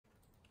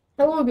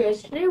Hello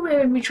guys, today we're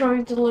going to be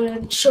trying to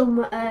learn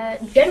some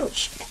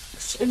genos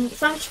techs, and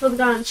thanks for the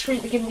guy on the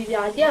screen to give me the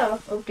idea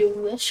of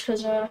doing this,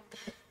 because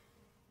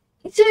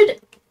he said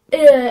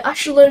I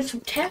should learn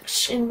some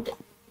techs, and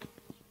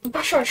I'm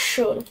pretty sure I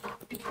should,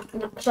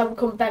 because I've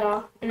become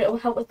better, and it will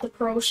help with the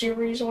Pro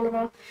Series or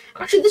whatever.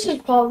 Actually, this is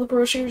part of the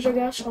Pro Series, I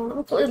guess. I'm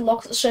going to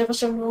lock the server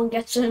so no one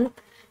gets in.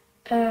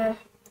 I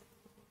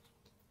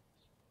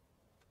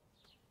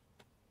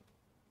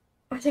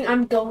think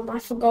I'm done, I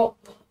forgot.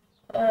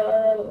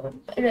 Lock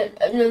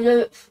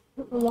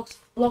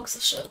the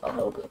server.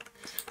 Oh, good.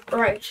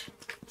 Right.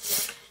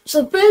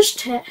 So the first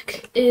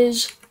tech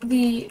is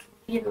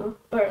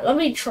alright, let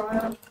me try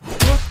on.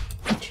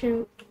 1,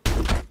 2.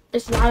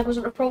 This lag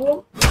wasn't a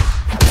problem. 2, 3.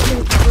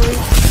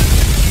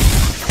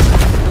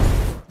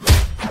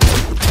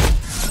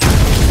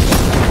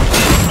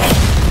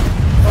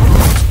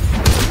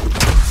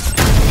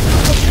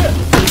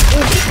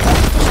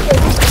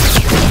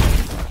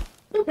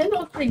 Okay, that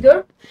was pretty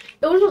good.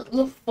 It wasn't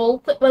the full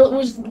thing, well, it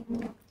was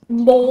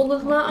more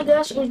than that, I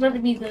guess. It was meant to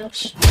be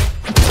this.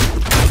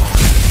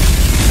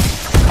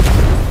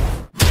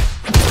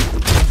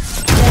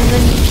 And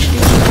then you just do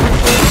something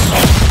like this.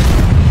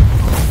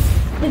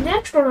 The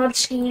next one I'd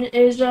seen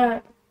is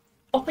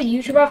off a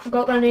YouTuber, I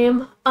forgot their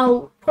name.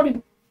 I'll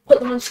probably put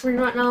them on screen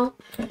right now.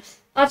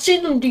 I'd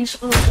seen them do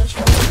something like this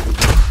one.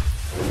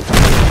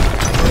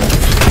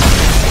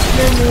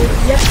 And then,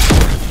 yeah.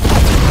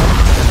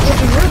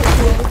 Which is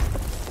really cool.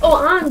 Oh,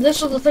 and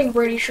this is the thing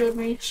Brady showed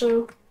me,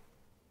 so...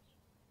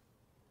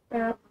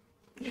 yeah,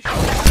 it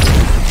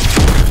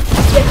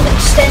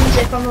extends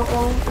if I'm not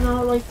wrong, and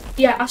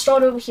I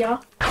started over here,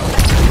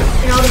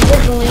 and I was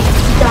originally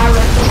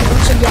direct,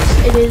 so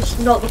yes, it is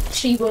not the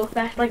placebo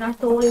effect like I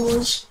thought it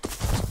was.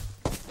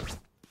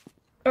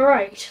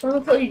 Alright, let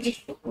me quickly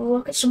just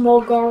look at some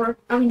more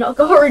not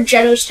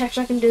genos text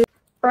I can do.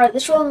 Alright,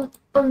 this one,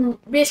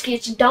 basically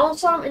it's down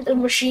slam into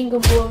machine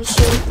gun blows,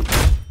 so...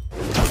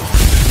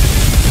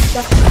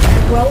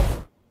 well,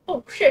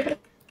 oh shit.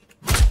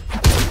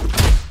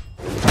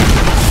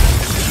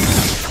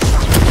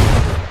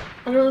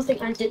 I don't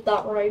think I did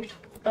that right.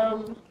 I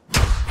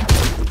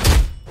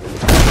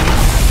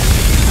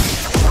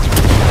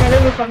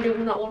don't know if I'm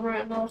doing that one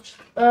right or not.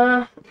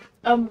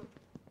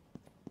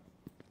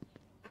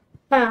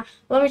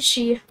 Let me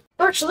see.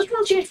 Alright, so this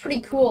one seems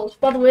pretty cool.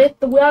 By the way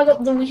I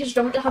got the weakest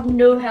jump to have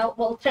no health,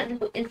 well,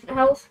 technically infinite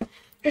health.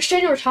 Just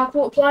change your attack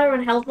multiplier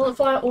and health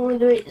multiplier all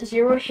the way to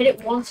 0, hit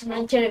it once and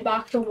then turn it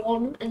back to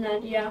 1, and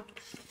then, yeah.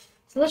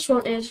 So this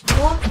one is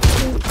 1, 2,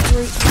 3,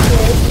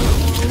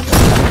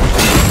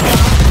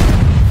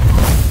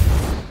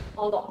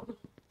 4.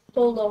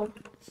 Hold on.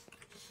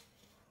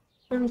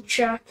 Let me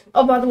check.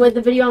 Oh, by the way, the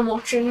video I'm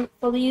watching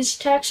for these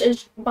texts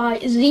is by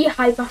Z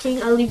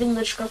Hypacking. I'll leave it in the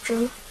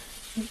description.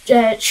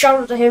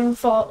 Shout out to him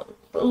for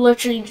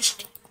literally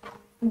just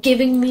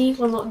giving me,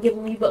 well, not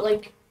giving me, but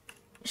like,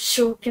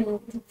 so can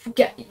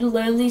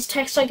learn these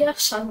texts, I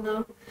guess. I don't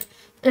know.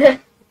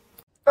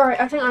 Alright,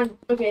 I think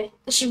okay,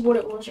 this is what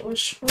it was. It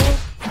was 1,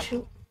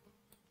 2.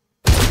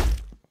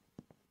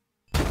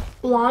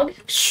 Lag,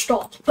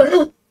 stop.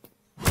 And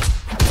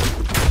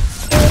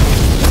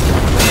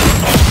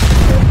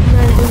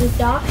then it was a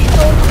dash.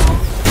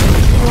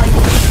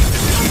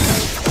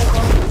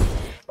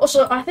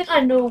 Also, I think I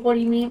know what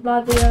you mean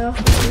by the, I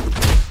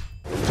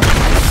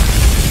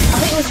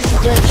think it was just a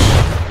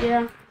glitch,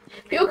 yeah.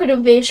 People could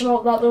have based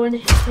about that though and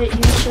hit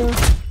you, so I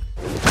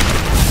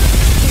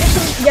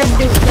guess you have to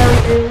do it very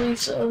early,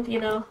 so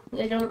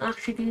they don't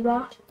actually do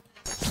that.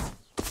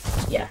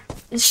 Yeah,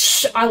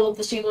 I love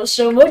the seamless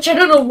so much. I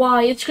don't know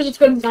why. It's because it's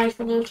got a knife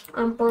in it.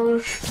 I'm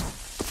British.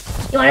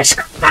 You wanna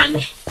scrap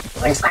me?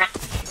 What is that?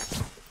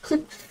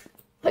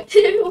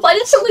 Why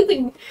does sound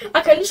like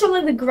I kind of sound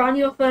like the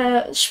granny of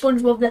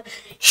SpongeBob, the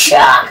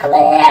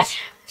chocolate.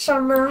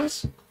 Sound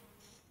nice.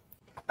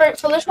 Alright,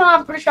 for this one,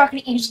 I'm pretty sure I can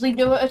easily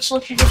do it. It's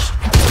literally just...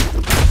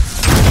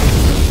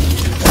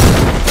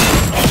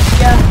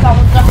 yeah, that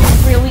was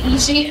definitely really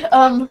easy.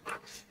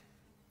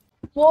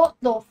 What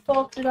the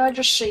fuck did I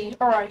just see?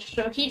 Alright,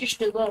 so he just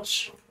did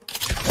this.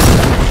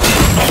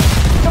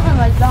 Something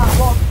like that.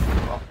 What?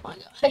 Oh my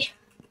god. Hey.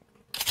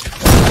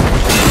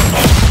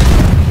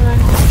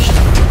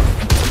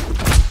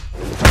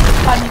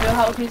 I don't know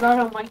how to do that.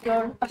 Oh my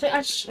god. I think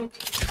I just...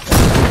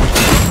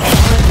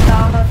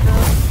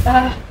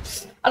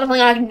 I don't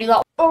think I can do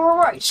that.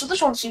 Alright, so this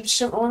one seems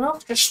simple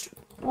enough. Just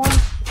 1,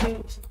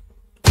 2.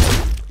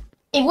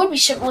 It would be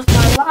simple if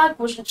my lag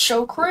wasn't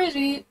so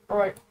crazy.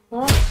 Alright,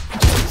 1, 2,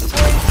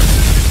 3.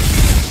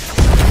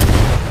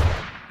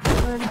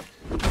 And,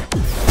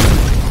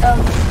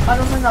 I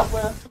don't think that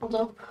worked. Hold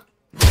up.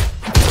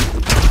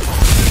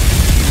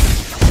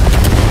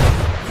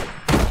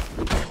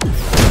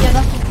 Yeah,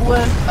 that didn't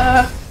work.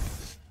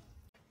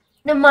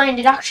 Never mind,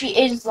 it actually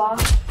is that.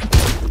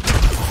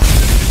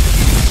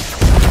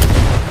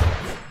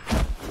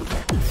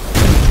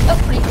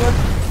 That's pretty good.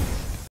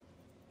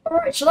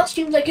 Alright, so that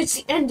seems like it's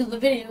the end of the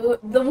video.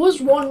 There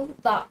was one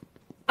that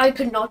I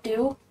could not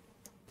do.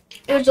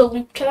 It was a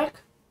loop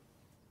tech.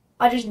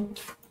 I just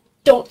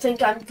don't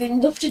think I'm good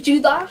enough to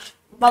do that.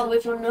 By the way,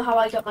 if you want to know how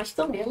I got my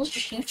thumbnails,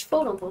 just use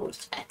photo mode.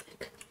 It's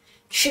epic.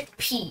 Shift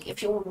P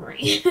if you're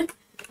wondering.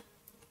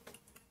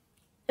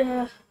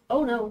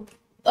 Oh no.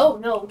 Oh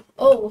no.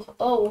 Oh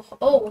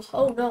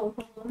no.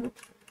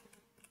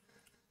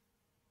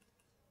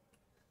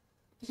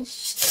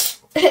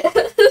 Stop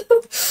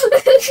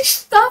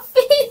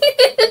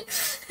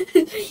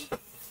it!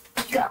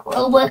 You got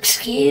Robux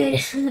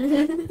scared.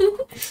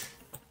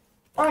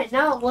 Alright,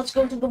 now let's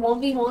go to the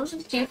 1v1s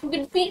and see if we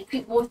can beat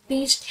people with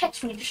these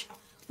texts we just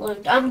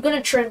learned. I'm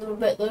gonna train them a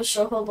bit though,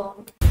 so hold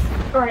on.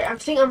 Alright, I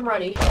think I'm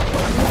ready.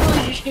 I'm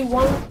gonna just do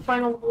one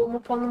final warm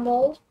up on them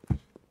all.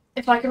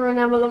 If I can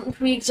remember them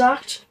to be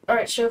exact.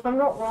 Alright, so if I'm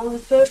not wrong, the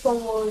first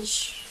one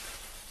was...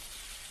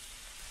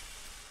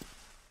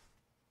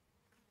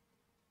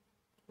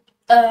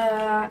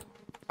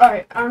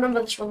 Alright, I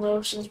remember this one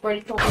though, since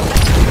Brady told me.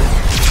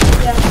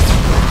 Yeah.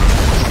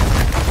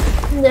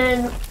 And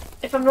then,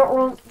 if I'm not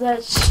wrong,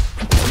 there's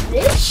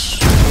this?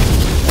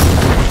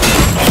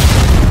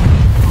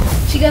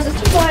 See guys, this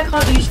is why I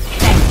can't use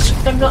text,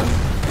 because I'm not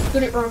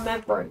good at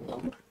remembering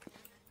them.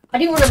 I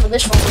do remember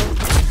this one though.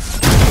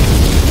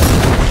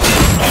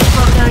 I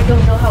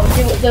don't know how to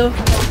do it though.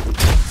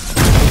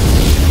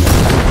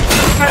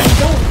 Apparently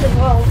don't as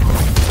well.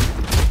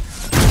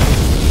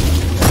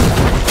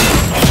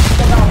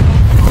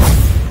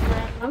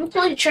 I'm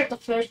going to check the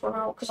first one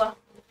out because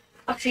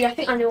I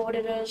think I know what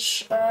it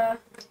is. 1,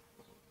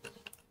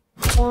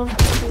 2, 3.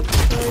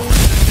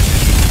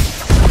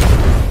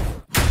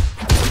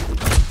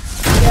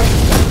 Yep.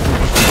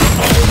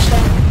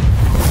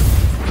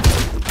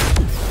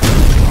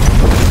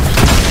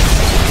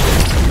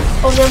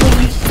 Oh, then we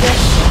used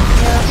this.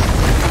 Yeah.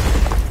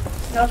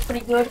 That was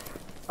pretty good.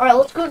 Alright,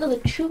 let's go to the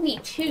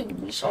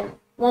 2v2s, or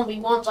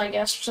 1v1s, I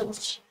guess,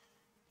 since...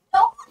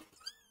 Oh!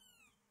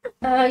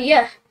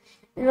 Yeah.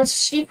 And let's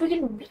see if we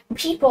can beat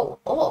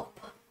people up.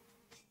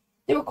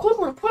 The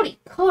recording will probably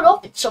cut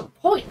off at some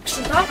point,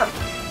 since I have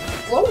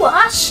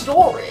low-ass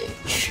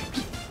storage.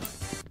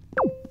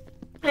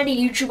 Any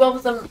YouTuber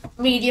with a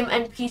medium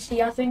end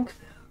PC, I think,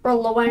 or a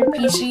low-end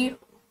PC.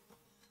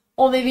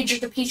 Or maybe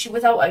just a PC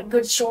without a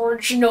good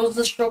storage knows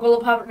the struggle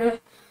of having to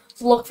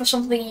look for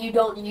something you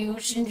don't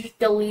use and just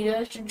delete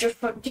it and just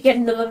to get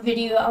another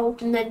video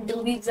out and then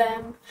delete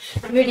them.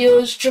 And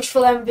videos just for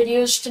them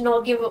videos to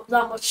not give up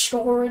that much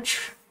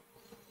storage.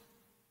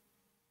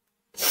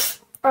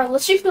 Alright,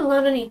 let's see if we can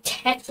learn any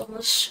text on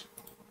this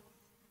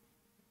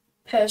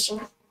person.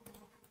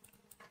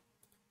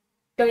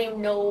 Don't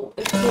even know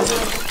if we're going to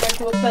refer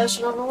to a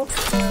person or not.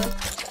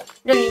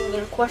 Not even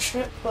going to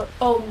question it, but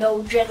oh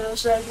no,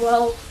 genos as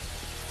well.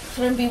 It's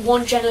going to be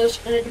one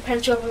genos and it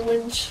depends whoever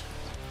wins.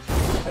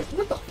 Like,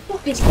 what the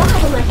fuck is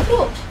that on my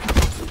foot?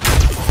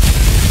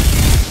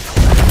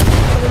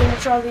 I'm going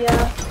to try the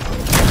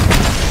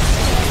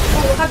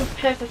oh, we have a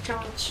perfect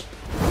chance.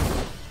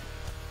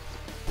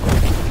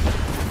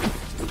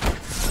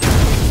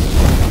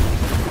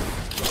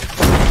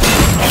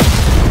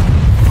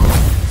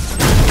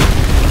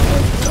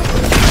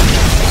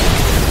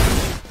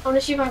 I want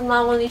to see if I can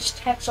land one of these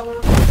texts on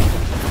her.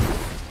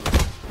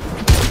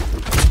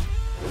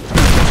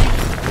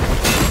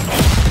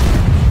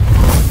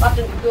 That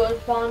didn't go as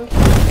planned.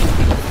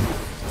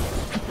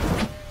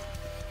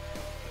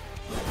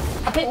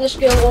 I think this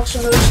girl also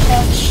knows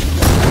text.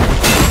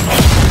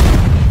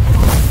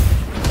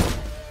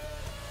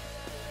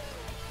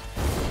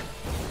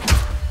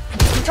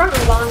 I'm trying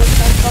to land a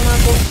text on her,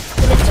 but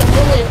it's a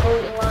really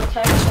annoying to land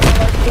text on her.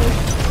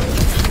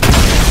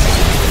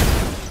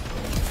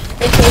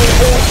 AKA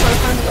always trying to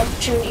find the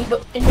opportunity,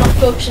 but not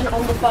focusing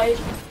on the fight.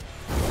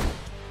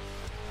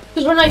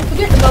 Because when I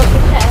forget about the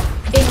tech,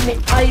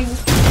 I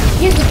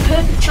get the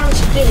perfect chance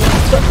to do it,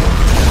 but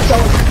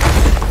don't.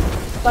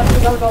 But I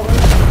forgot about it.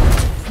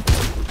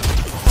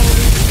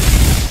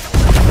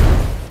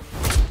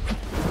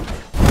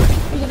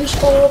 Look at this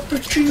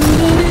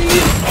opportunity.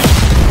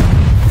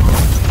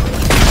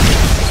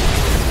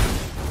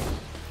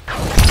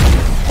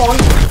 Fun.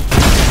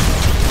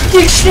 The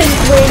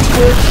extended range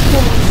was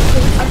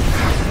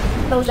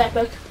that was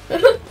epic.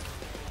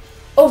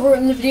 Over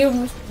in the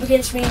video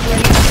against me, you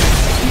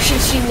should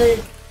have seen the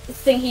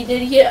thing he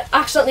did. He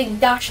accidentally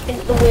dashed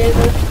into the way of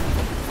it.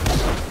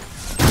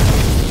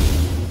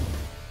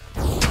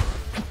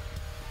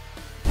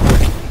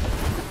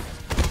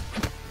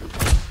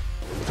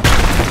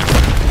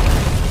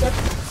 Yep.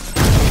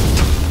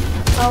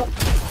 Oh.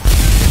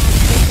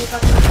 Let's see if I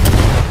can.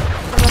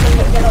 I'm not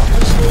gonna get up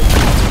this way.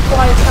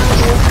 Quiet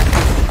apparently.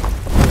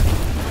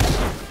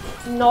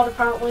 Not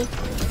apparently.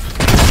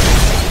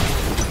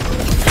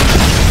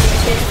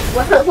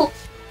 Well.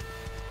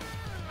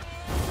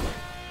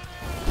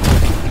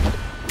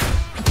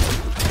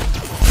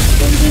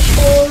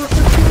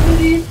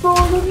 Opportunity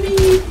for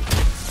me.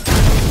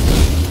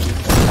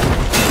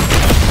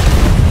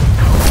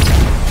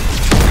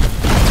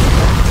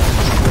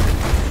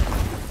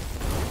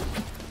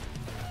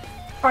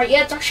 Alright,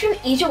 yeah, it's actually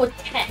easier with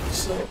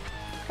text though.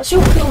 That's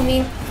what people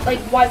mean, like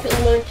why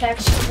people learn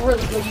text. It's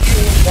really good, you should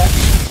learn text.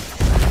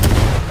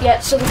 Yeah,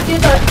 so the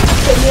kid that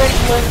told me I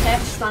should learn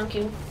text, thank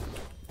you.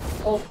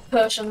 Or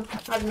person,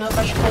 I don't know if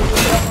I should call you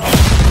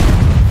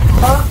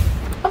that.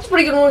 That's a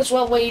pretty good one as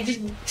well, where you just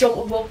jump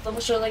above them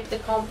so like they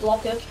can't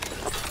block it. I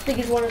think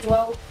it's one as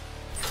well.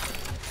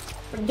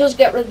 But it does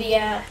get rid of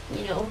the,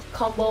 you know,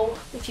 combo,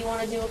 if you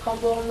want to do a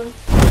combo on them.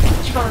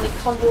 Just kind of like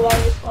combo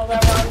while they're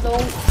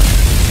random.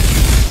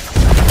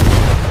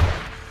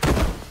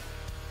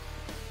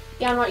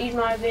 Yeah, I'm not using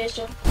my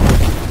evasive.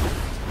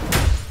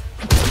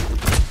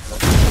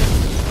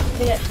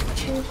 They get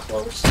too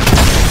close.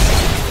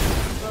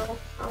 So,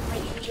 I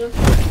might use them.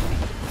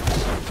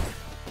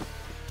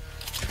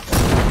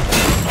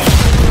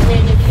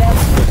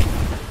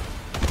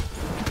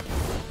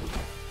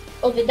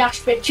 Oh, they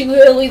dashed a bit too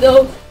early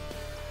though.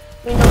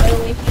 I mean, not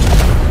early.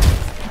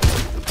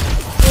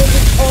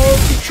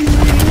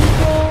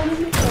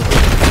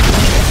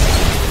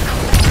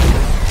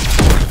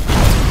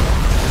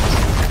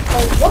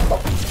 Oh, what the?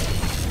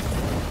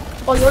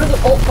 Oh, you want to go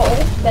ult for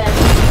ult? Then.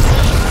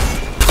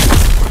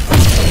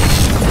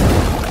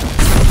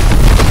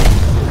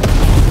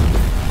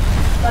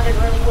 That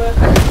didn't really work.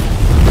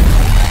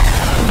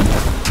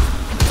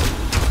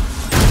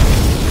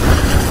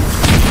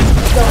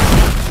 Let's go.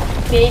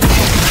 Mid.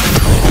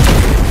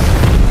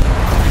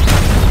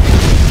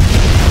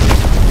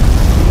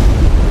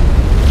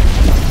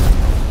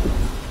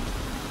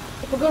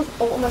 If we're going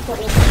for ult, I'm not going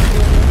to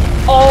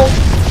oh,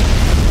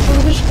 look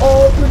at this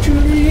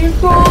opportunity in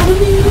front of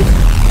me.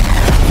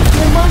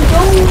 Oh my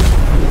god.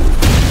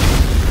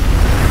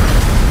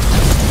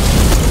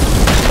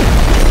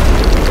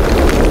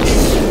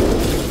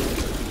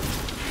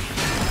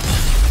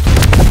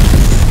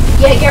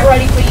 Yeah, get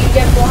ready for you to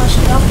get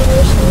blasted after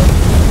this.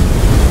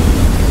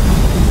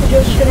 We're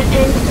just gonna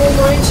end all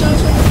mine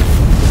circle.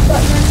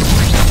 Batman.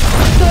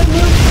 Third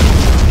move.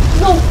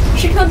 No,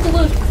 she can't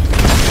live.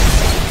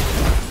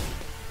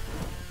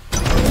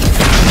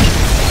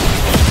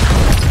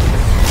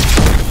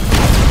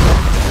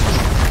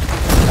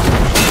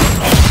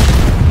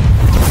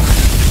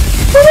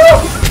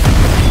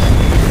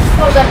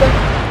 That was epic.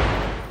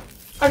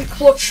 I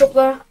clutched up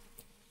there.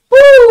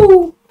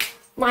 Woo!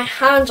 My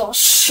hands are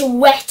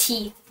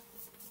sweaty.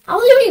 How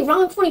are they only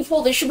rank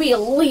 24? They should be at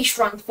least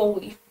rank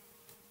 40.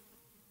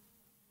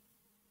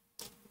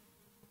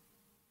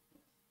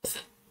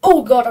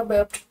 Oh god, I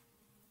burped.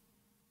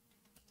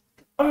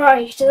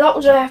 Alright, so that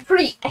was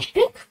pretty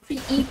epic,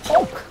 pretty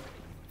epoch.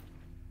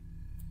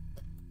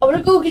 I'm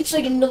gonna go against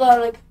like another,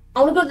 like, I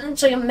wanna go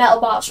against like a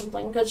metal bar or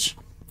something, because,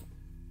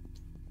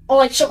 or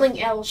like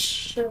something else,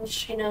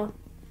 since, you know.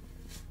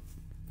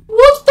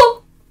 What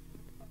the?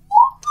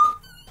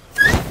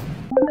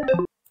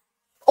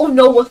 Oh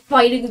no, we're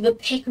fighting the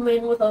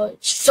Pikmin with a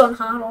sun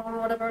hat on, or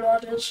whatever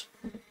that is.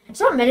 It's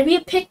not meant to be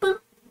a Pikmin.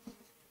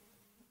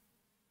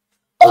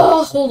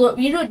 Oh, hold up.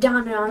 You know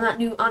down there on that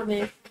new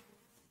anime.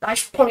 I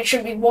probably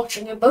shouldn't be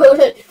watching it, but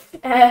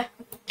have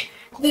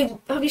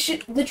you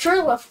seen the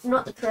trailer?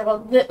 Not the trailer,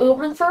 the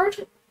opening for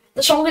it?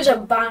 The song is a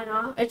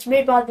banger. It's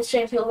made by the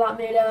same people that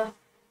made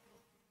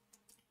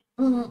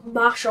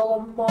Marshall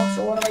or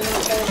Marshall, whatever you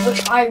want to call it,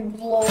 which I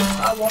love.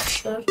 I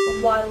watched it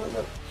a while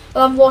ago.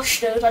 Well, I've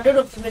watched it. I don't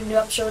know if it's been a new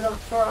episode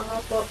for it or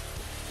not, but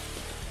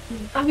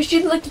have you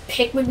seen like the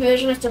Pikmin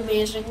version? It's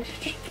amazing.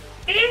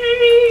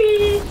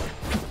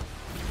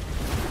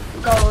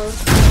 God.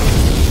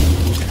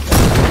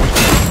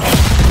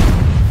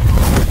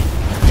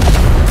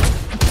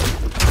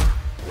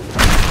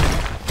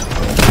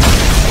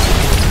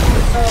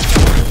 I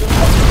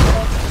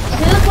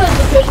think that's why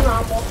the version I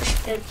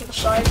watched it to the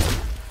side.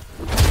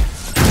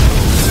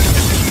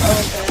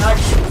 Okay, that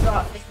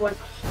just went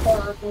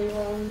horribly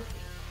wrong.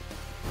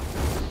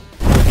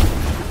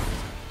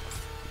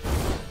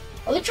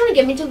 Are they trying to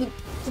get me to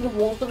the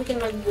wall so we can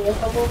like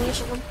walk on me or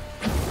something?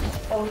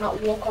 Or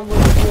not walk on me,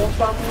 walk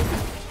on me.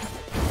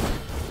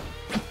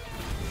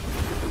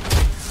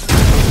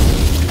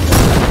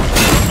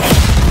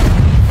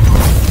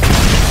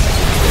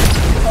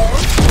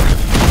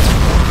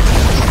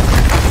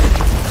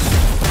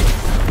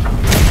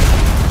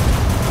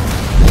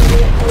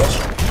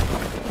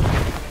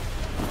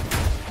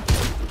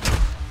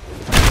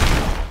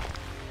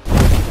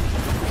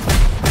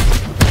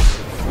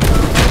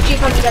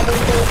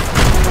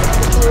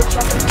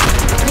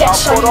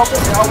 Yes,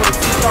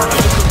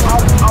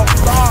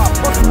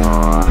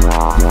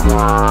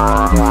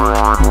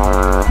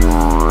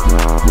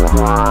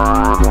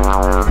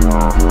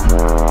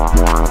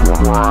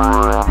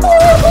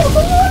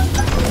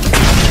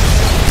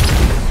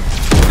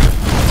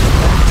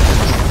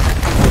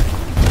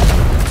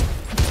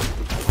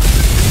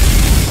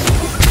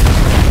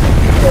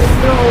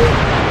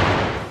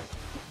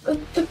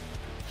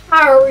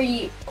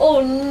 Harry,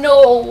 oh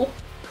no!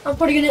 I'm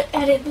probably gonna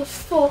edit the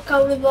fuck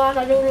out of that.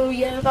 I don't know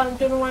yet. I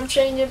don't know why I'm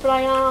saying it, but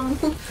I am.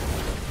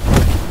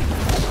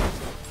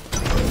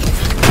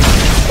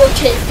 Or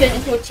turn it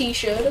into a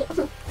t-shirt.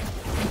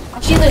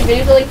 I've seen those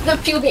videos like the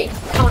people get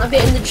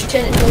counterfeit and they just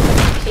turn it into a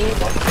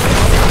t-shirt.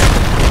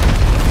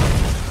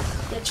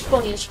 It's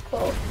funny as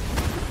fuck.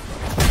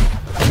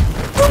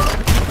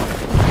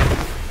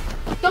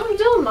 Don't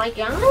do my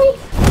guy.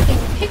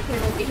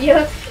 Pikmin over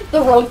here.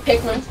 The road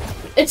Pikmin.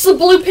 It's the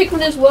blue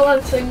Pikmin as well, I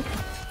think.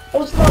 I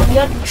was about the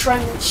other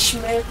trend and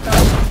Smith.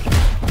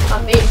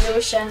 That made no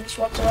sense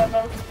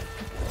whatsoever.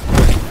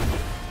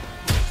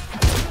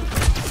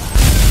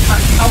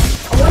 I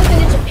wonder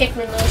if it's a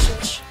Pikmin though,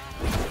 since...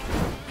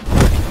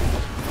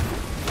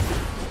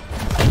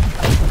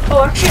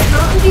 Oh, actually,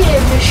 apparently the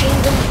machine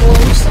gun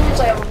blows things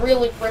like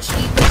really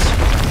frisky, because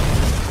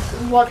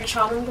what just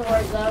happened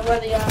right there, where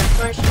they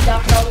managed to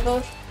dash out of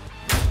it.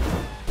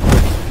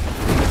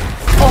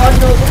 Oh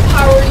no, the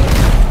power...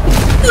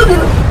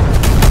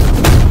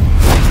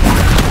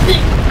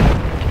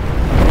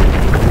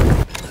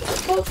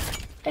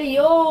 Hey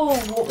yo,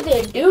 what are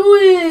they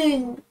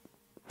doing?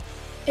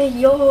 Hey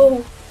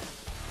yo.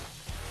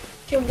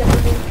 Can we get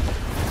them in?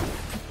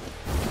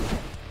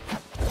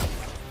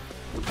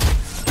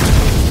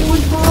 He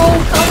was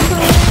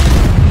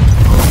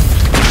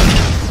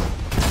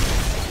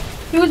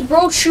He was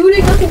bro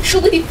shooting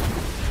actually.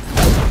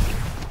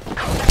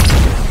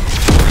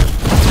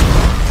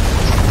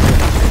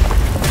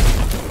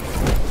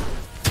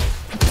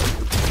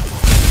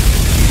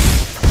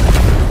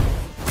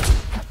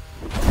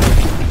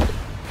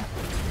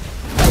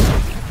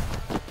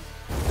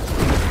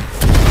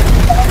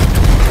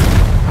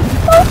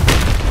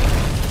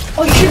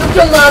 Oh, you should have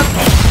done that.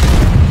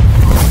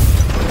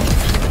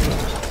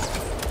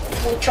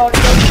 We'll charge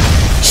them.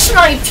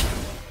 Sniped.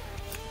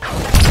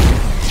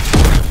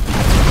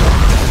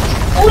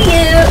 Oh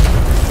yeah!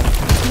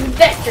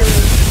 Vector!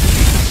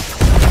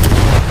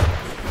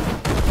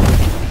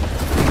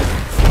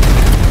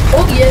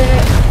 Oh yeah!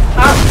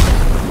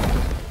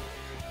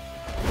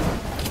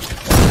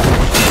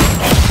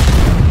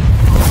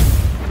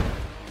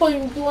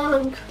 Point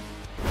blank.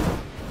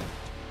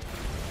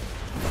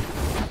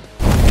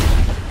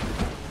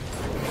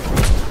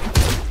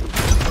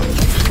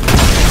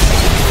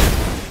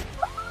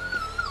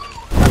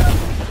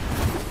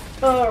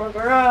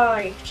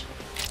 Alright.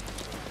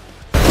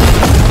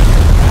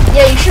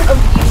 Yeah, you shouldn't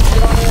have used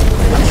it on the other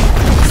bitch.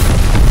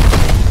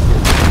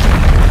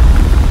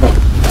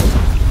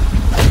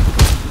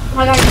 Oh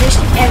my god, I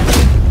missed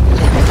everything.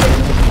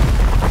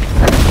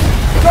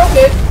 Broke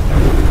it.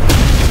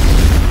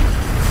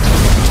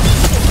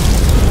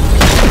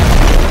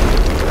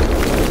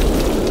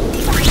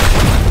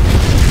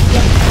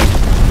 Yep.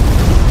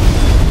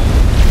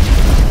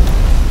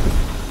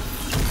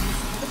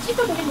 Let's see if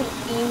I can get an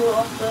email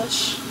off this.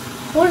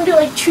 I want to do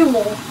like two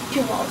more.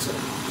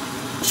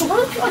 So why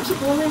do I keep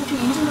wanting to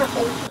using my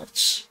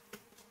ultimates?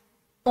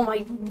 Oh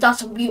my,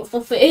 that's a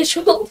beautiful face.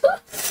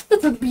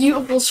 That's a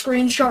beautiful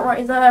screenshot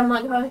right there,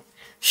 my guy.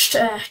 Just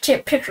take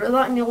a picture of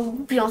that and you'll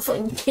be on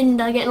fucking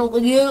Tinder getting all the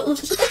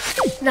girls.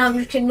 Now I'm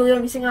just kidding, the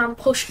only thing I'm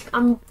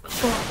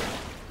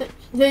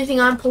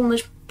pulling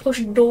is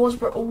pushing doors,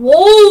 but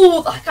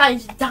whoa, that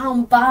guy's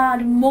down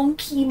bad,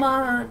 monkey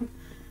man.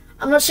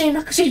 I'm not saying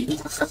that because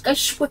he's black, I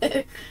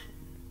swear.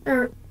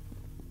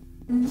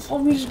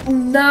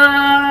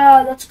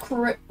 Nah, that's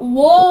correct.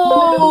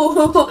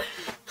 Whoa!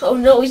 Oh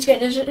no, he's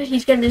getting his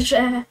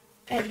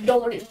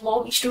dominant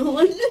lobby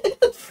stolen.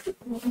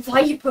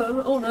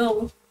 Viper. Oh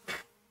no.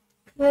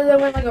 Well, they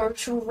went like a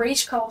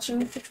race car soon,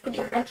 which is pretty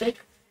epic.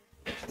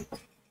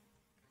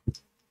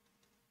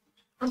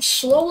 I'm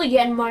slowly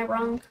getting my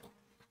rank.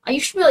 I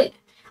used to be like,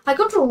 I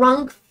got to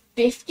rank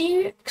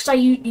 50 because I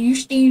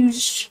used to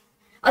use.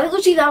 I think it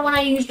was either when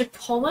I used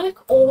Atomic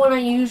or when I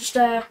used,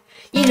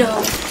 you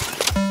know.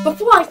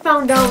 Before I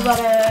found out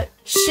that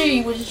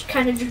C was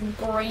kind of just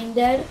brain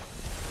dead,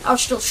 I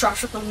was still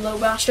trash with them though,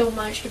 but I still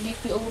managed to beat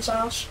people's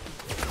ass.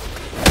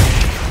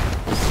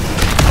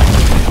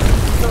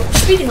 No,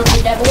 speaking of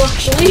the devil,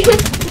 actually,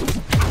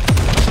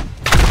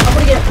 I'm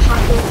gonna get a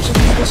pack of some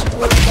of this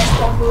best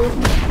combo.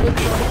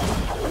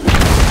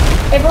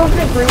 Everyone can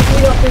agree with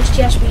me that this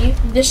TSB,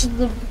 this is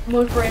the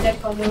most brain dead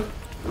combo.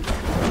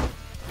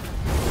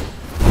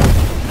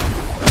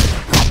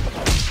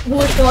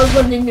 Which was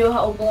when they knew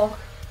how to block.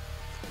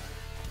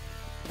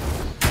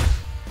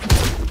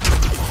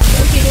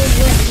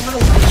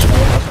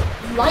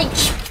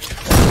 Lights.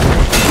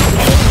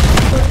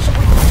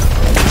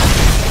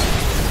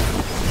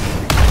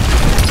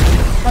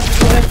 That's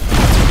good.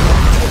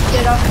 Let's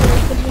get off here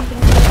because we can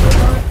get it.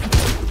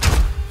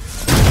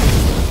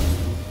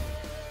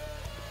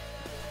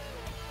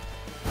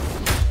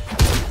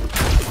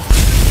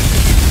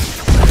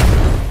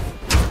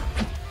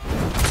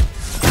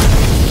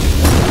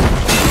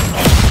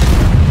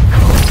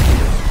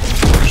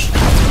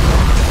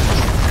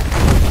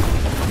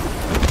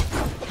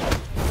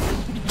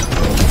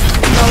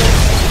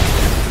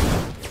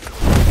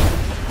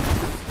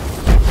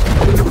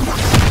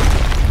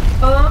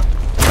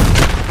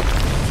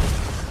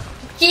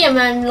 Yeah,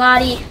 man,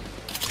 laddie.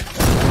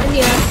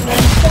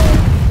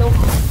 Nope.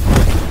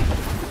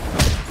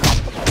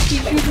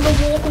 Keep using the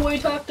walk-away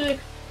tactic.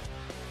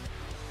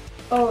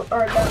 Oh,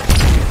 alright, that.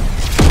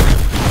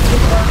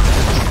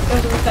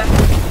 Wasn't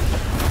effective.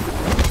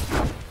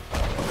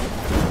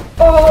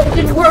 Oh, it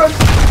didn't work.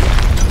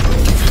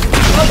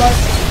 Oh, bye.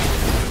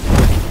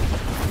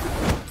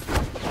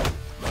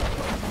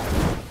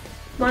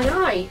 my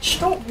guy,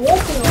 stop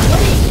walking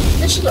away.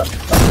 This is legit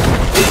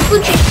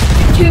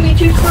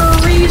 2v2 for a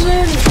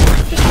reason.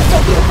 Just to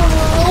stop people from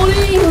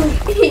rolling.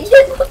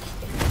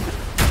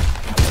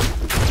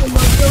 Oh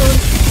my god.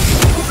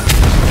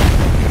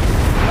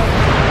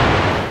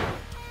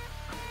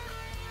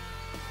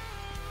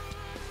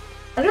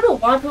 I don't know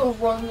why people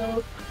run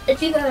though.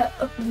 It's either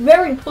a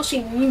very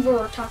pussy move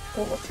or a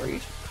tactical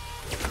retreat.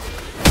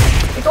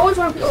 It's always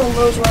when people on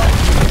low as well.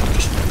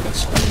 Just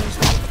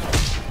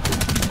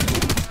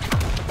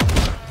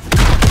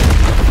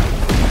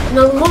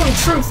now the moment of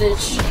truth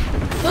is,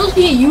 will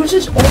he use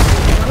his ultimate?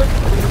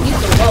 Leave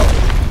the low.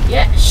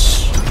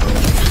 Yes.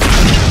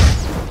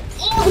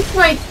 Oh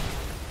my.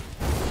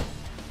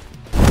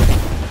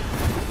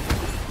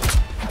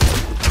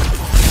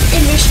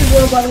 It missed the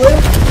world, by the way.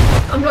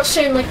 I'm not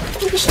saying like,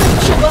 oh, this is so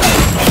bad.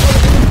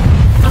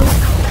 I'm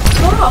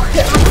not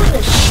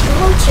a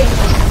strong team.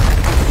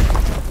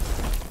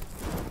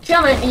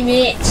 Come at me,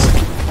 mate.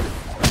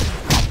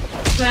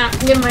 Nah,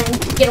 never mind.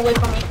 Get away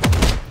from me.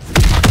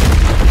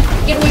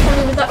 Get away from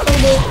me with that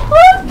combo.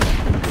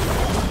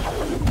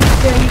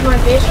 Gonna use my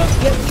Vaser?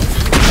 Yep.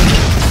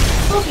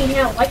 Fucking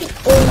hell, I can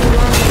only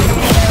run in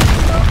there.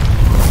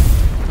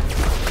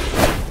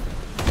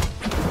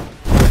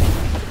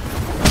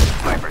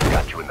 Viper's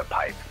got you in the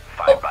pipe.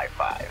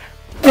 5x5.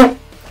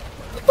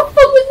 What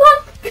was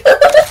that?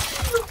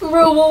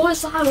 Bro, what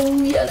was that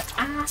weird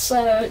ass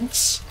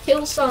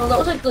kill sound? That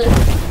was like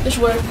this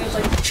word feels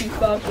like cheap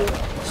bad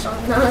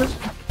sound nice.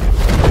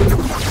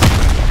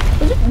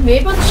 Was it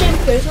made by the same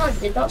person that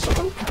did that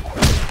something?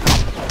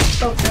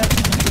 Oh shit.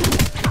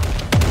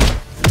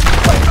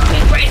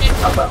 Wait, raining.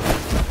 Oh well.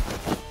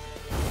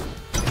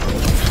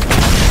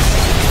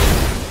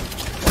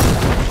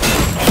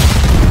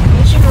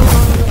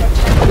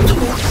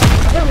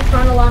 I don't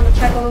trying to land a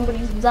tag on him, but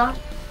he's that.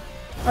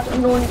 I don't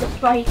know when to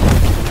fight.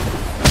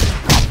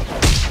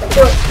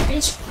 But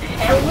his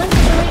helmet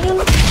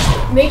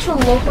makes him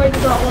look like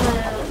he's got one of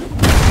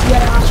the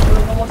ass for a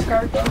Overwatch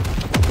character.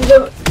 He's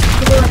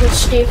like a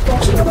stave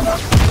cross or whatever.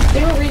 The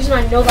only reason I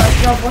know that is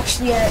because I've watched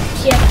the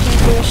TFT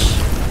Force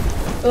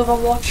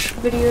Overwatch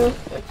video.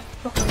 It's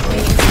fucking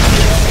amazing.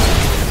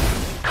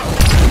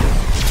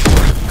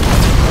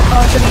 Oh,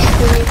 I should use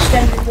the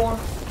extended one.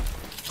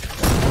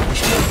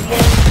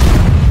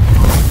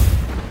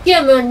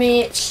 Yeah, man,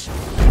 mates.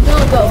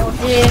 Don't go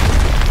there.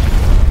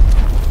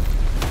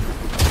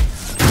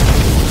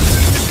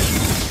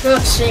 For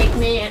God's sake,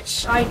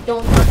 mates. I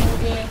don't fucking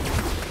care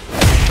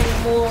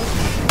anymore.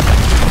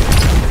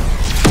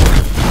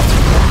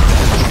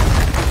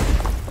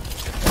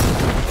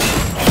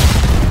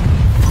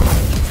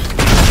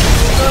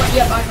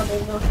 Yep, I have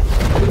all that.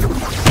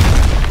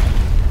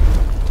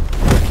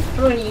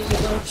 I'm gonna use it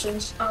though,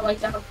 since I like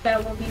to have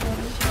better one people,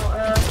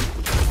 not,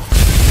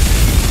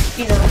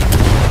 you know.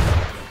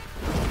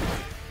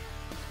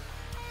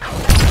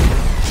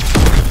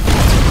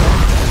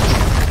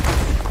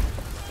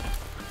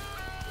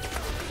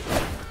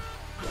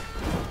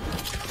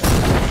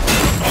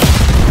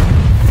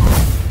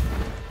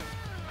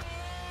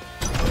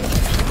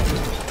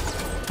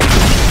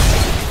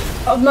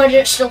 Oh, my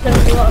jet's still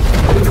gonna do that.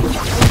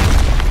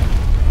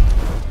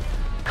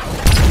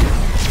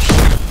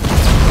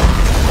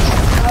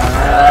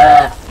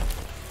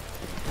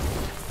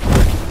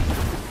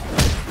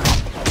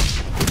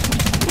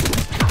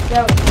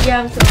 Yeah,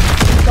 I'm sure.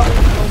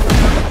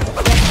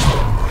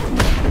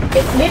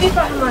 Maybe if I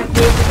have my do.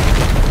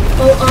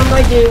 Oh, and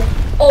I do.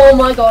 Oh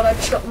my god, I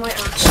just got my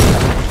ass.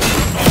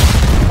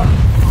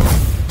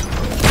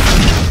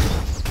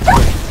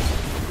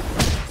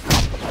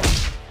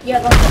 Yeah,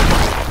 that's it.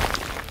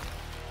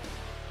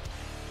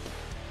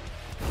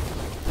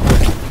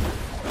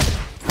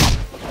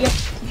 Yep,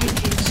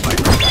 GG's.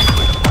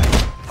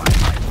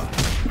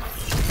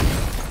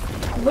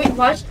 Wait,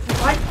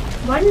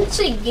 why didn't it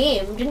say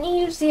game? Didn't you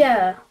use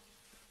the,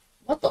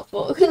 what the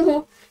fuck?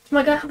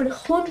 My guy having a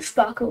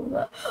hunchback over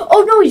there.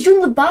 Oh no, he's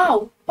doing the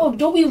bow. Oh,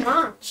 W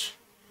match.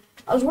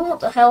 I was wondering what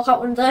the hell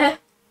happened there.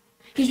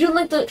 He's doing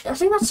like the, I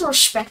think that's the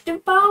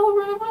respective bow or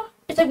whatever.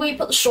 It's like where you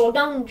put the sword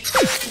down and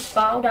just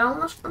bow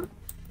down or something.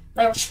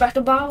 Like a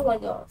respective bow,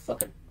 like a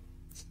fucking,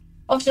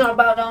 obviously not a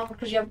bow down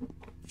because you're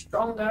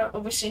stronger,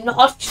 obviously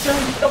not.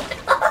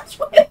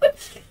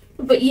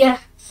 But yeah.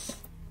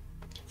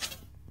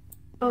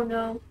 Oh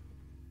no.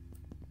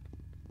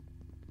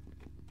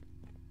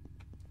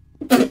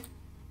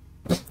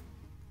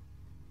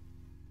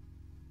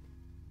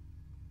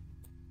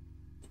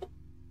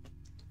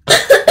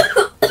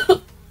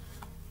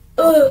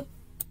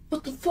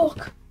 What the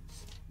fuck?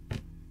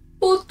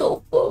 What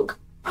the fuck?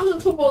 I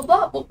don't know about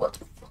that, but what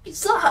the fuck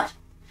is that?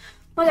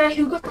 My guy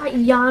who got that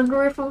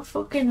Yandere from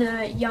fucking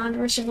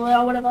Yandere Simulator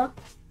or whatever.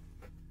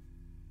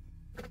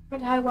 My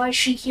guy, why is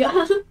she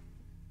here?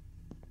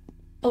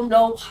 Oh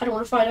no, I don't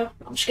want to fight her.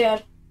 I'm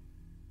scared.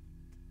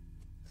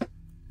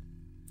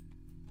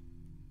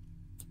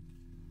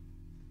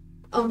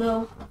 Oh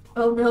no.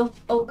 Oh no.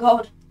 Oh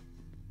god.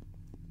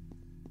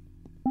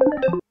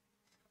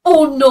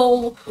 Oh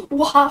no!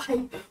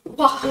 Why?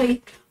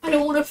 Why? I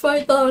don't want to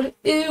fight that.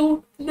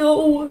 Ew,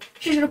 no.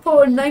 She's gonna pull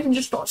out a knife and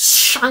just start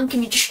shanking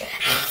me. Just.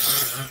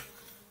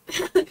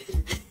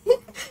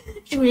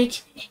 She's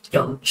like,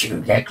 don't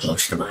you get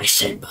close to my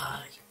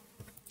senpai.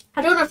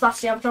 I don't know if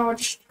that's the avatar or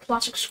just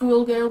classic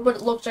schoolgirl, but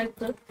it looks like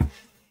the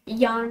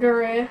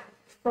yandere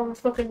from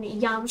fucking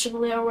Yam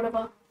Simulator or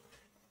whatever.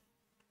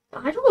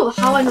 I don't know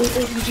how I know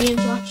all games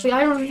actually.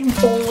 I don't even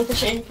born with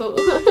this info.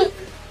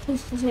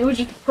 It was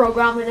just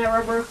programming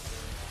error, bro.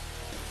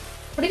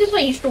 But I guess I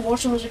used to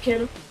watch them as a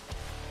kid.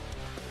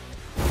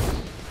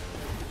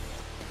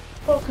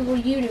 What will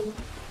you do?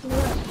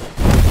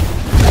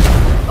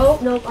 Oh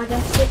no, I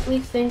definitely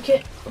think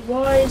it.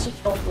 Why is it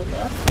over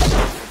there?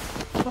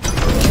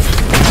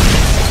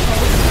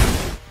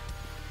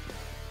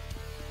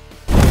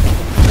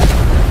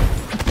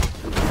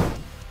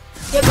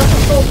 Yep, that's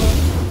a over.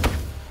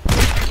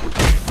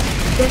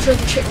 Get rid of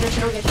the chicken and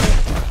I'll get it.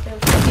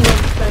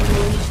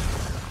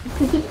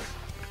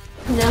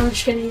 No, I'm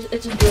just kidding,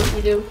 it's a joke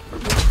we do.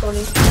 It's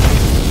funny.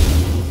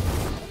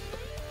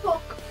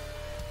 Fuck.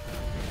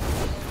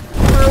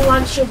 My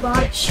line's so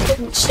bad, it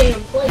shouldn't stay in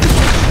place.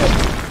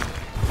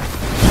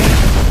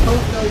 Oh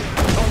no,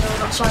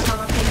 that side time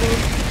I can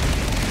move.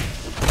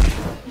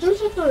 Isn't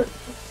it like a...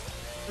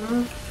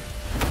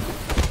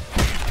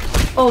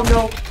 Oh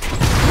no.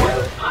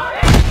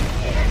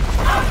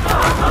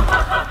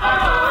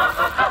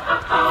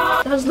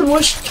 That's the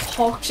most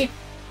toxic...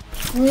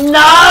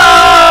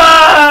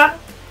 Nah!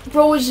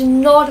 Bro is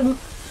not a...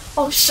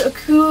 Oh,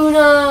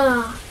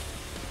 Sakuna!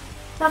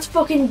 That's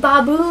fucking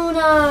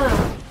Baboona!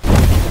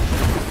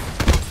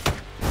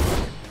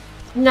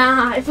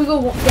 Nah, if we go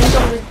against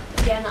someone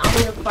again, I'm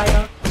gonna fight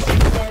her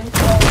again.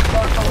 Oh,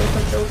 God, I can't wait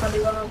for Joe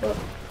run but...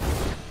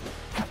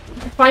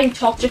 If I'm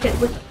toxic it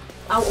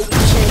without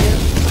oversaying it.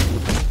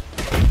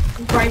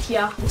 Right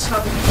here, it's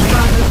how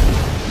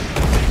it's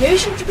maybe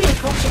she should be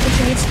toxic if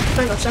she needs to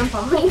find her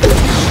senpai.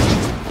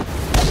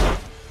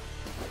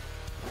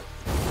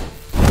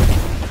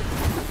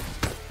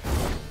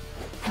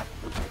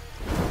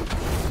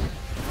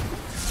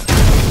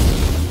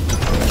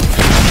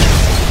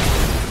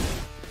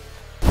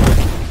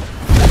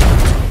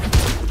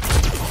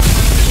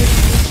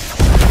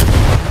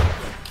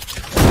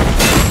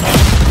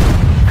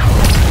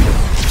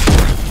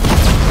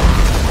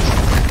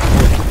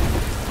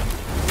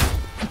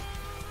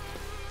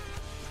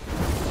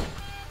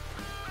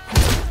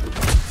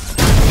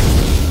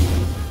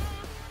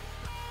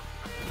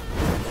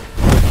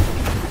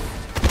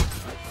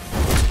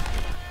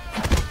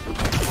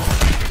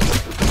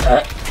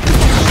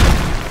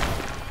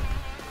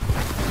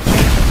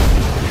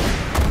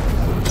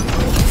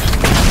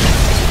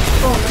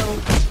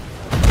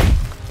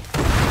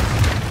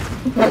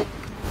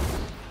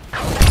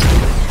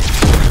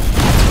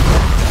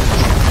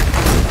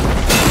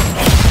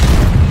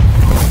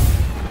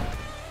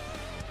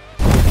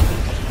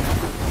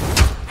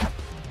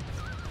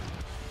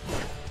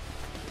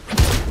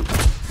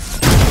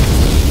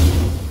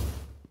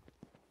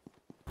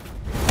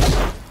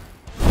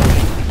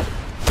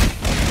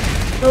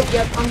 Oh,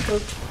 yep, I'm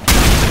cooked.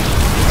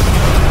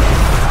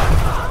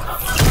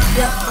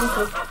 Yep, I'm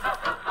cooked.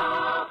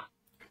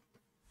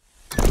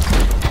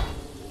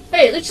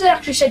 Hey, at least it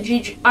actually said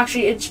GG.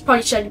 Actually, it's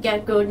probably said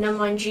get good, never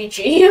mind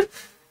GG.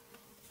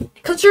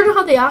 Considering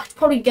how they act,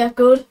 probably get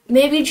good.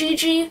 Maybe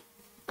GG.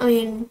 I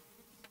mean,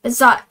 it's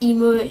that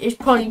emo, it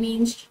probably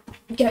means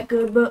get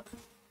good, but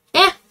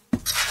yeah.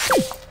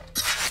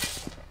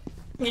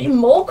 Need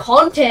more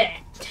content.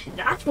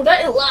 That's what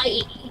I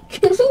like.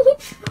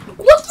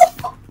 What the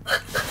fuck?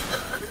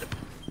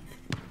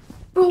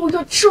 Bro, we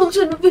got Trunks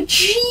and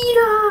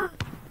Vegeta!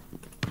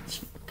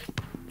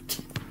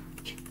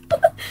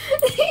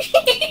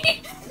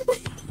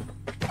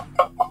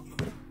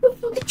 The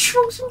fucking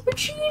Trunks and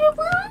Vegeta,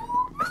 bro!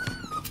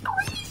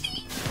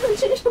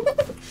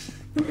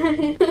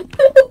 Crazy!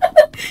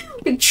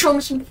 Fucking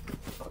Trunks and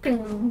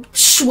fucking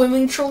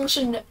swimming trunks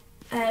and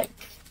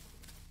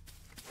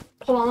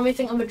hold on, let me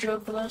think of a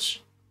joke for this.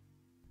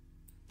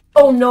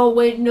 Oh no,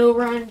 wait, no,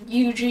 Ryan,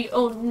 Yuji,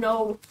 oh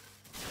no.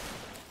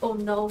 Oh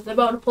no, they're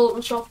about to pull up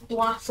themselves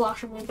blast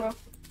flash on me, bro.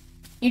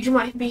 Yuji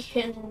might be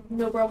hitting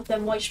no bro with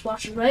them white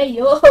splashes, right?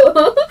 Yo!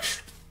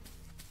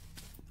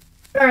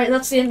 Alright,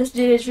 that's the end of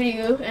today's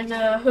video, and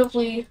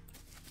hopefully...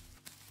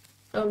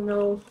 Oh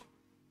no.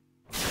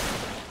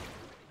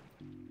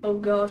 Oh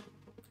god.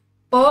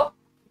 Oh!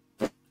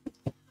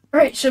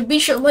 Alright, so be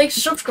sure to like,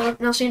 subscribe,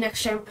 and I'll see you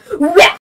next time.